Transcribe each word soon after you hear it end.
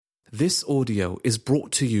This audio is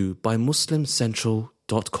brought to you by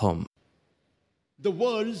MuslimCentral.com. The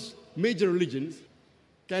world's major religions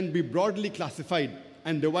can be broadly classified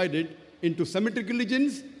and divided into Semitic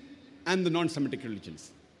religions and the non-Semitic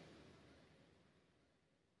religions.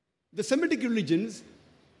 The Semitic religions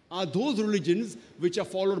are those religions which are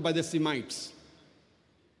followed by the Semites.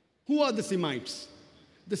 Who are the Semites?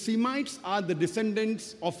 The Semites are the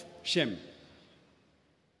descendants of Shem.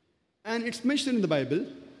 And it's mentioned in the Bible,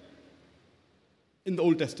 in the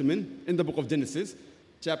Old Testament, in the book of Genesis,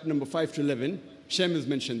 chapter number 5 to 11, Shem is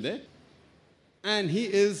mentioned there. And he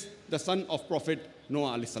is the son of Prophet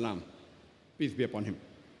Noah alayhi salam. Peace be upon him.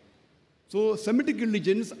 So Semitic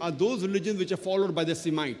religions are those religions which are followed by the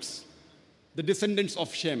Semites, the descendants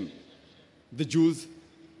of Shem, the Jews,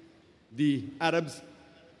 the Arabs,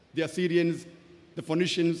 the Assyrians, the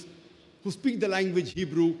Phoenicians, who speak the language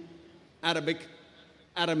Hebrew, Arabic,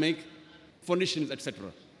 Aramaic, Phoenicians,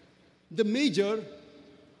 etc. The major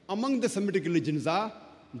among the Semitic religions are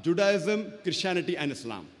Judaism, Christianity, and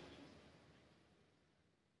Islam.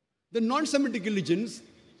 The non-Semitic religions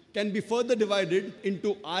can be further divided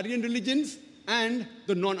into Aryan religions and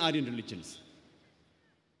the non-Aryan religions.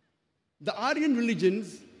 The Aryan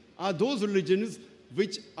religions are those religions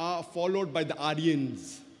which are followed by the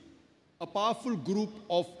Aryans, a powerful group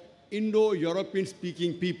of Indo-European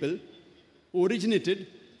speaking people who originated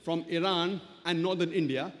from Iran and northern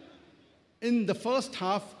India in the first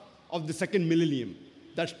half of the second millennium,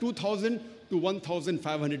 that's 2000 to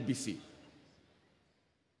 1500 BC.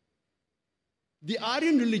 The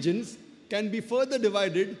Aryan religions can be further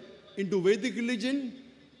divided into Vedic religion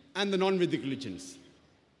and the non-Vedic religions.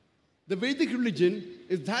 The Vedic religion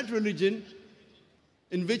is that religion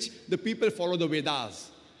in which the people follow the Vedas.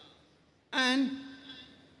 And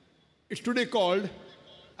it's today called,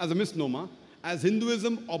 as a misnomer, as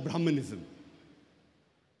Hinduism or Brahmanism.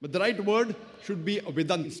 But the right word should be a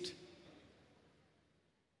Vedantist.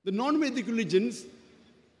 The non-Vedic religions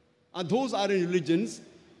are those Aryan religions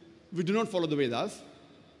which do not follow the Vedas,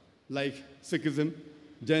 like Sikhism,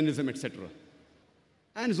 Jainism, etc.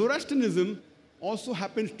 And Zoroastrianism also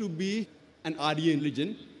happens to be an Aryan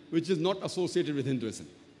religion, which is not associated with Hinduism.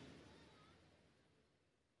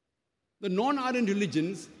 The non-Aryan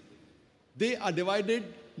religions, they are divided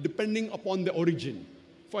depending upon the origin.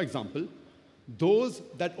 For example, those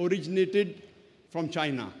that originated from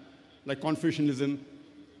China, like Confucianism,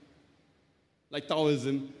 like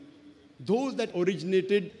Taoism, those that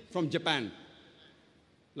originated from Japan,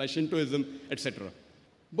 like Shintoism, etc.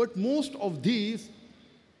 But most of these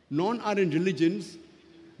non-Aryan religions,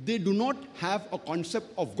 they do not have a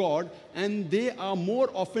concept of God, and they are more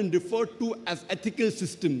often referred to as ethical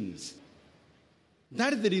systems.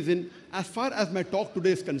 That is the reason, as far as my talk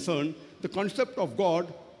today is concerned, the concept of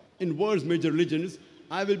God in world's major religions,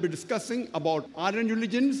 I will be discussing about Aryan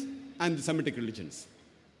religions and the Semitic religions.